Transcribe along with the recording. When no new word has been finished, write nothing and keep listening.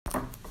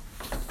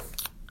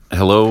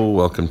Hello,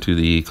 welcome to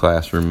the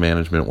Classroom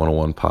Management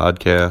 101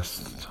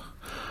 podcast.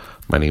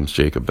 My name is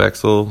Jacob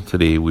Bexel.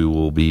 Today we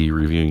will be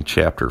reviewing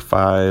Chapter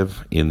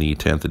 5 in the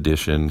 10th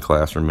edition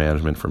Classroom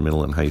Management for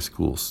Middle and High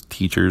School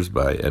Teachers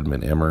by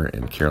Edmund Emmer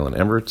and Carolyn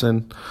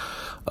Evertson.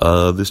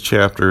 This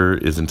chapter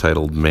is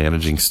entitled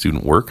Managing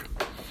Student Work.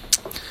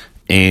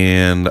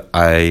 And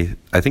I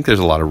think there's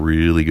a lot of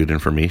really good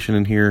information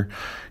in here.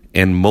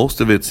 And most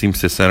of it seems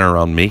to center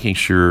around making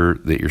sure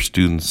that your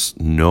students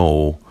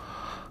know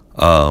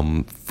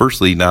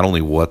firstly, not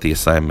only what the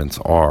assignments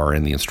are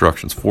and the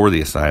instructions for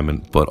the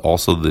assignment, but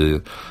also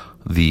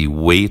the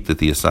weight that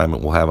the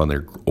assignment will have on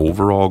their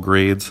overall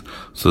grades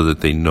so that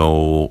they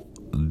know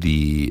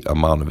the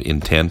amount of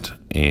intent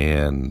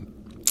and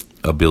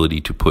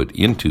ability to put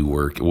into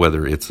work,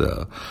 whether it's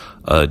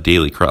a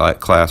daily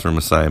classroom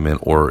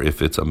assignment or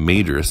if it's a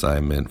major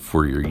assignment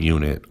for your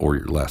unit or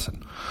your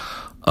lesson.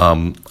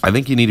 I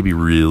think you need to be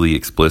really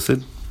explicit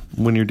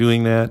when you're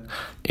doing that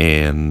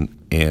and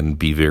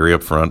be very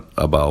upfront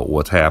about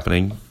what's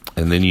happening.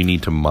 And then you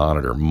need to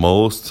monitor.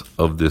 Most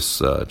of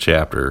this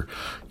chapter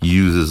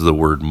uses the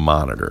word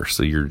monitor.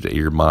 So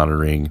you're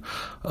monitoring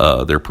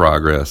their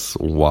progress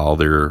while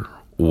they're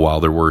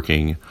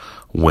working,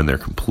 when they're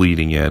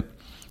completing it.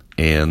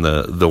 And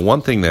the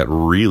one thing that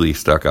really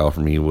stuck out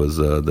for me was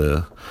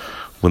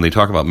when they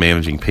talk about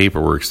managing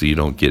paperwork so you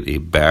don't get a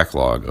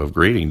backlog of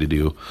grading to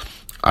do.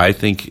 I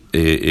think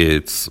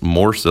it's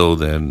more so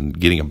than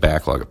getting a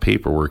backlog of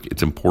paperwork.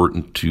 It's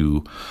important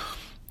to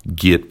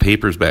get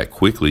papers back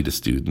quickly to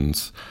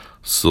students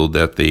so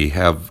that they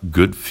have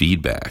good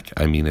feedback.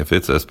 I mean,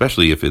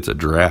 especially if it's a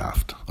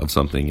draft of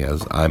something,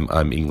 as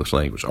I'm English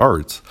language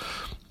arts,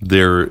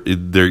 they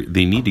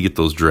need to get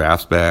those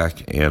drafts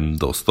back and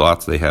those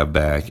thoughts they have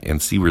back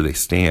and see where they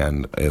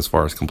stand as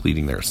far as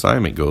completing their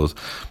assignment goes,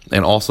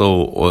 and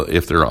also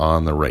if they're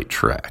on the right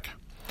track.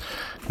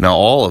 Now,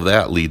 all of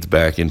that leads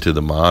back into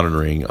the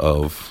monitoring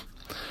of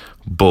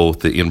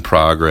both the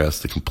in-progress,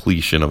 the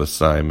completion of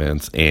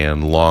assignments,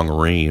 and long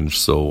range,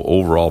 so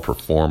overall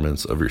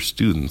performance of your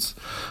students,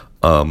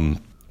 to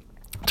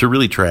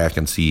really track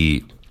and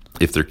see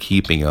if they're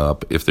keeping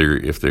up, if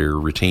they're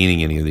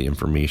retaining any of the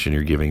information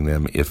you're giving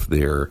them, if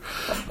they're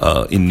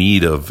in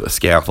need of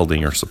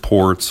scaffolding or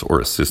supports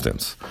or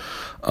assistance.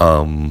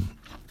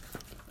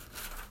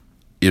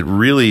 It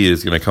really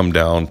is going to come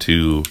down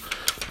to,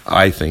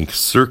 I think,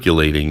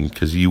 circulating,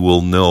 because you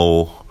will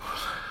know,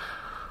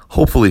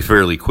 hopefully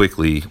fairly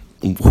quickly,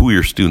 who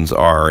your students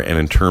are, and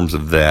in terms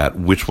of that,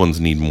 which ones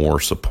need more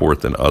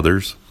support than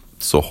others.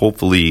 So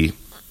hopefully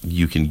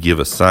you can give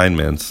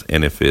assignments,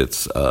 and if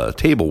it's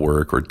table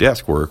work or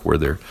desk work where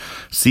they're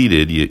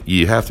seated,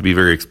 you have to be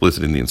very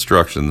explicit in the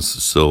instructions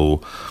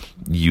so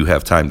you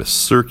have time to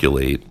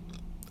circulate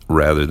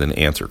rather than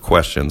answer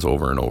questions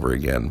over and over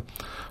again.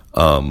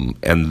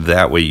 And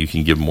that way you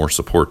can give more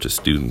support to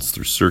students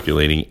through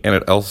circulating, and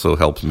it also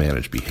helps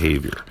manage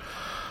behavior.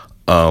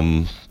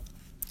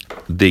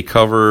 They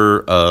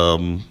cover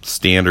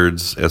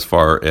standards as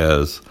far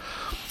as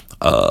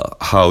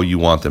how you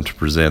want them to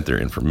present their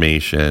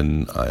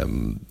information.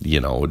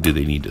 Do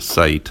they need to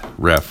cite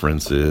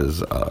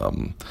references?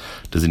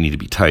 Does it need to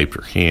be typed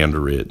or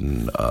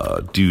handwritten?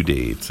 Due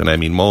dates. And I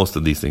mean, most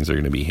of these things are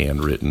going to be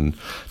handwritten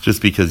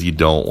just because you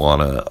don't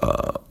want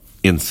to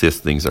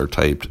insist things are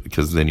typed,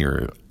 because then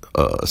you're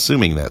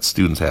assuming that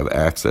students have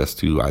access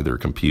to either a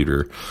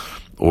computer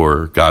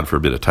or, God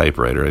forbid, a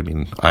typewriter. I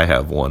mean, I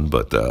have one,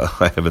 but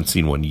I haven't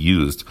seen one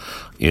used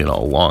in a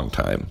long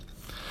time.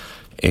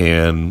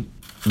 And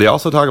they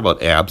also talk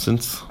about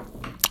absence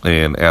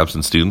and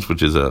absent students,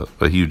 which is a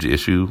huge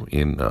issue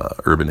in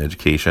urban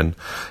education.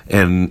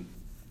 And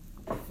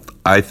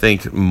I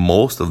think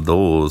most of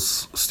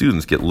those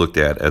students get looked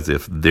at as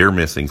if they're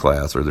missing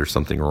class or there's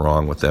something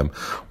wrong with them,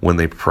 when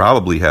they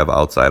probably have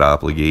outside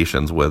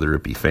obligations, whether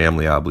it be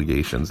family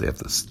obligations, they have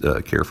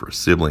to care for a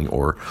sibling,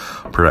 or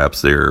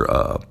perhaps their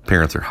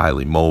parents are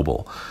highly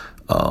mobile.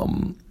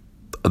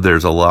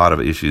 There's a lot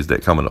of issues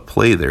that come into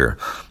play there,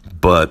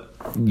 but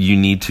you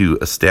need to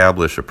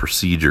establish a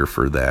procedure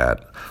for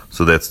that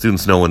so that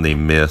students know when they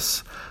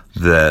miss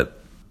that.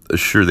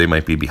 Sure, they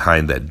might be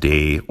behind that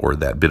day or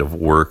that bit of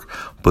work,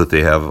 but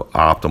they have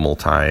optimal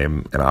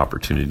time and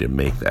opportunity to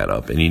make that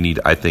up.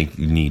 And I think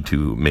you need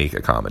to make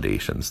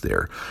accommodations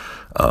there,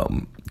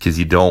 because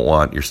you don't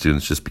want your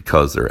students, just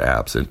because they're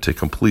absent, to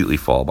completely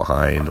fall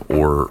behind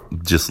or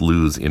just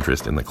lose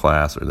interest in the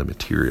class or the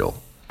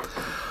material.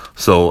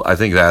 So I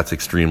think that's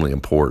extremely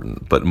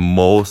important. But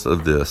most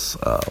of this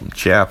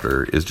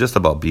chapter is just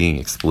about being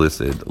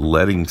explicit,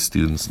 letting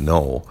students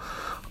know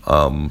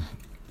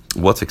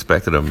what's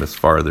expected of them as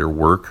far as their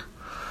work,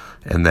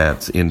 and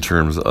that's in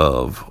terms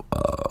of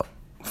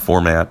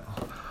format,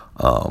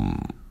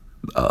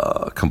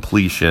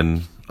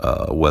 completion,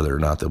 whether or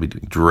not they'll be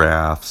doing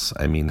drafts.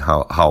 I mean,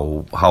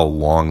 how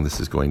long this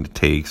is going to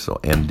take, so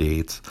end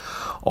dates,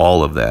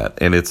 all of that.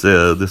 And this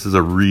is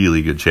a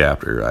really good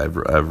chapter.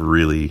 I've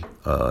really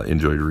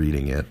enjoyed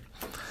reading it.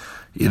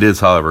 It is,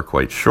 however,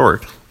 quite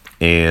short,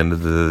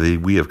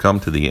 and we have come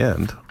to the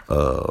end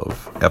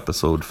of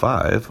episode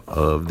 5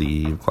 of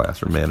the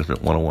Classroom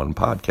Management 101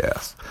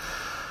 podcast.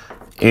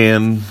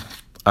 And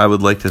I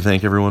would like to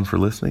thank everyone for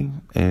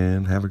listening,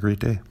 and have a great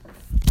day.